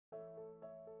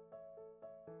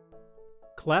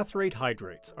Clathrate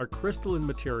hydrates are crystalline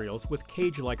materials with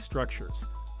cage-like structures,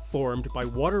 formed by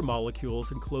water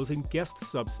molecules enclosing guest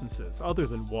substances other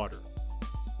than water.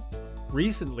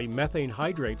 Recently, methane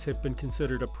hydrates have been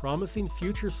considered a promising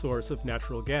future source of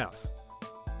natural gas.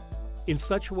 In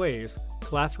such ways,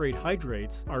 Clathrate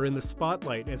hydrates are in the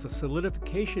spotlight as a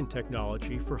solidification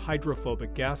technology for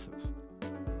hydrophobic gases.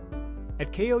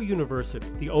 At Keio University,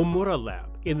 the Ohmura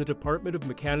Lab in the Department of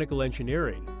Mechanical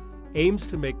Engineering aims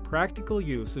to make practical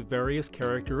use of various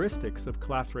characteristics of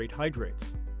Clathrate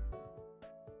hydrates.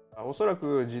 おそら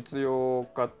く実用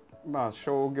化、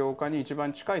商業化に一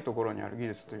番近いところにある技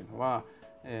術というのは、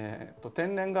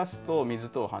天然ガスと水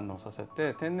とを反応させ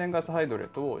て天然ガスハイドレー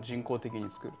トを人工的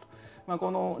に作ると、こ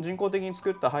の人工的に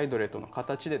作ったハイドレートの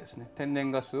形でですね、天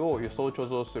然ガスを輸送貯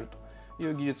蔵すると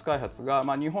いう技術開発が、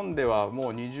日本ではも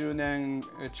う20年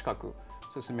近く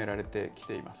進められてき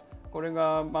ています。これ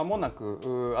が間もな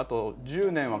くあと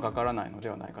10年はかからないので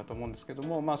はないかと思うんですけど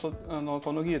も、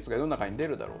この技術が世の中に出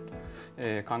るだろうと、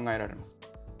考えられます。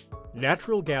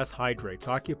Natural gas hydrates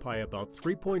occupy about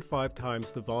 3.5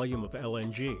 times the volume of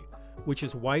LNG, which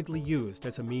is widely used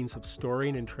as a means of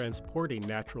storing and transporting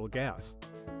natural gas.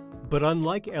 But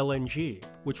unlike LNG,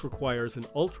 which requires an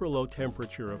ultra-low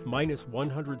temperature of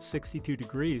 -162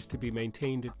 degrees to be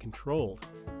maintained and controlled,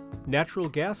 natural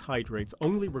gas hydrates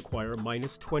only require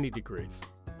 -20 degrees.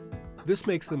 This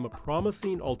makes them a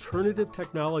promising alternative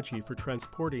technology for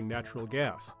transporting natural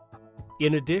gas.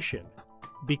 In addition,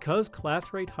 because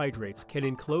Clathrate hydrates can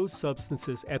enclose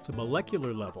substances at the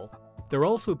molecular level, they're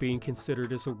also being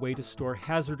considered as a way to store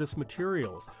hazardous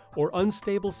materials or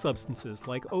unstable substances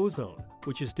like ozone,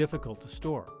 which is difficult to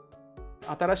store.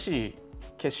 新しい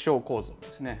結晶構造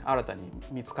ですね、新たに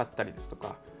見つかったりですと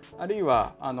か、あるい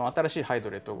は新しいハイド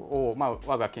レートを、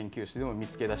我が研究室でも見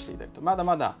つけ出していたりと、まだ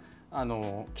まだ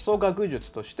基礎学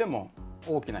術としても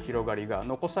大きな広がりが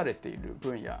残されている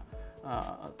分野、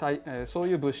そう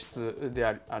いう物質で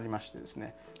ありましてです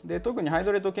ね、で特にハイ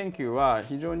ドレート研究は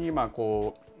非常に今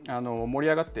盛り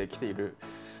上がってきている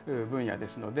分野で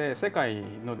すので、世界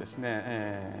のです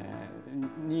ね、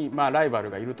にライバ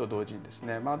ルがいると同時にです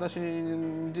ね、私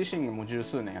自身も十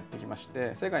数年やってきまし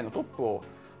て、世界のトップを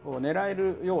狙え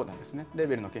るようなですねレ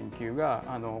ベルの研究が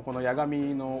この八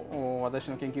神の私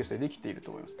の研究室でできていると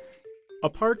思います。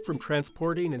Apart from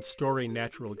transporting and storing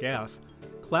natural gas,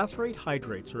 Clathrate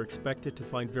hydrates are expected to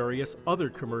find various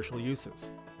other commercial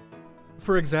uses.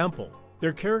 For example,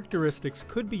 their characteristics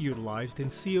could be utilized in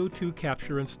CO2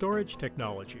 capture and storage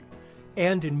technology,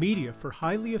 and in media for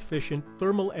highly efficient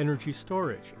thermal energy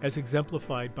storage, as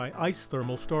exemplified by ice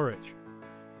thermal storage.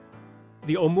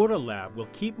 The Ohmura Lab will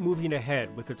keep moving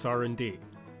ahead with its R&D.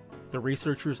 The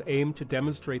researchers aim to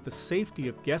demonstrate the safety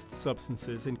of guest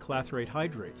substances in Clathrate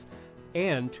hydrates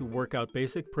and to work out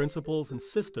basic principles and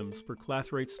systems for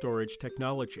Clathrate storage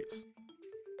technologies.